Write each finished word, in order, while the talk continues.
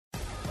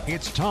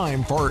It's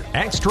time for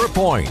Extra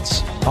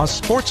Points, a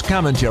sports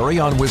commentary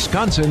on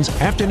Wisconsin's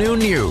afternoon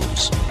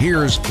news.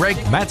 Here's Greg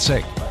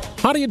Matzek.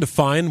 How do you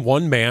define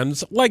one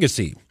man's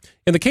legacy?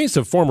 In the case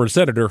of former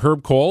Senator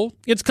Herb Kohl,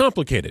 it's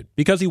complicated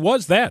because he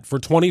was that for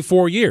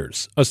 24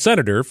 years, a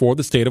senator for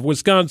the state of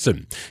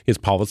Wisconsin. His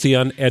policy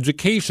on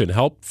education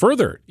helped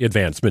further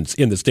advancements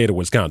in the state of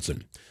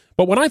Wisconsin.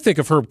 But when I think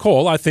of Herb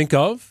Kohl, I think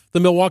of the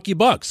Milwaukee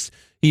Bucks.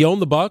 He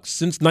owned the Bucks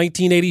since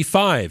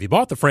 1985. He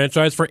bought the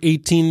franchise for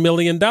 $18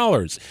 million.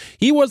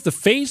 He was the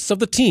face of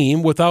the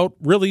team without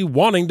really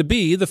wanting to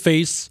be the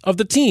face of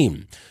the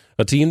team.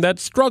 A team that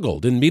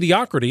struggled in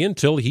mediocrity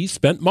until he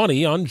spent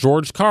money on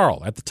George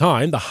Karl, at the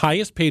time the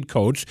highest paid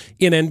coach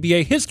in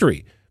NBA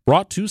history,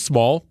 brought to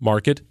small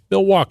market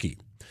Milwaukee.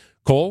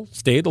 Kohl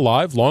stayed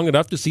alive long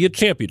enough to see a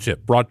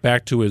championship brought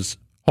back to his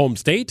home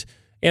state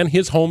and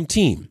his home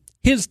team.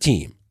 His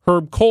team,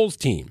 Herb Kohl's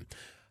team.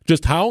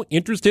 Just how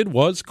interested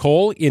was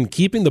Kohl in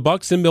keeping the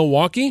Bucks in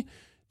Milwaukee?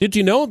 Did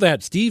you know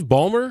that Steve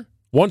Ballmer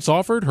once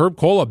offered Herb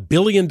Kohl $1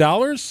 billion?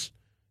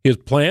 His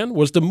plan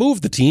was to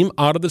move the team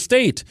out of the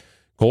state.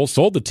 Kohl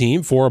sold the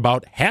team for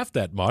about half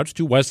that much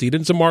to Wes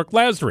Edens and Mark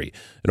Lasry,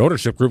 an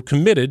ownership group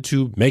committed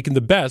to making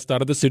the best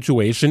out of the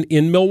situation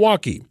in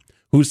Milwaukee.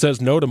 Who says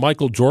no to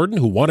Michael Jordan,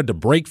 who wanted to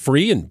break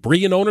free and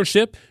bring in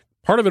ownership,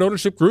 part of an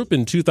ownership group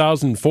in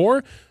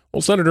 2004?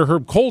 Well, Senator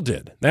Herb Kohl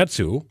did. That's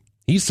who.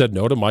 He said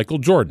no to Michael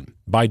Jordan.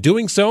 By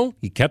doing so,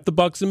 he kept the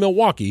Bucks in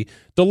Milwaukee,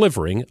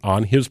 delivering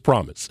on his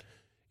promise.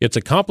 It's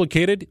a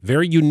complicated,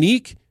 very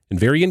unique, and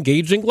very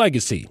engaging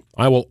legacy.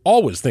 I will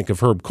always think of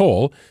Herb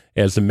Kohl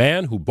as the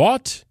man who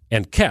bought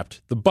and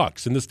kept the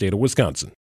Bucks in the state of Wisconsin.